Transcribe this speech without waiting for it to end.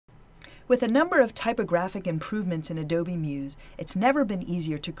With a number of typographic improvements in Adobe Muse, it's never been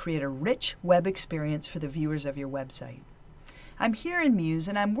easier to create a rich web experience for the viewers of your website. I'm here in Muse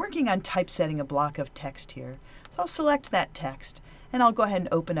and I'm working on typesetting a block of text here. So I'll select that text and I'll go ahead and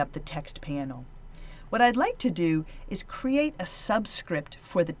open up the text panel. What I'd like to do is create a subscript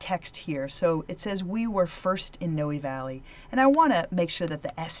for the text here. So it says we were first in Noe Valley, and I want to make sure that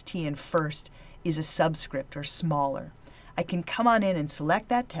the ST in first is a subscript or smaller. I can come on in and select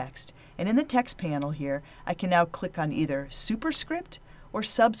that text, and in the text panel here I can now click on either superscript or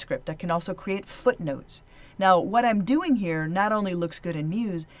subscript. I can also create footnotes. Now what I'm doing here not only looks good in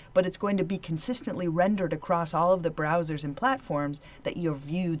Muse, but it's going to be consistently rendered across all of the browsers and platforms that you'll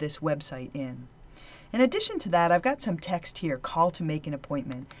view this website in. In addition to that, I've got some text here, call to make an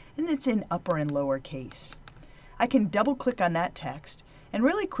appointment, and it's in upper and lower case. I can double click on that text and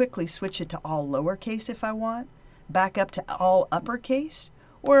really quickly switch it to all lowercase if I want, back up to all uppercase,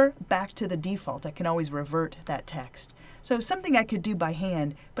 or back to the default. I can always revert that text. So something I could do by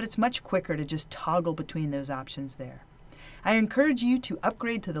hand, but it's much quicker to just toggle between those options there. I encourage you to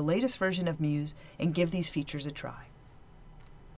upgrade to the latest version of Muse and give these features a try.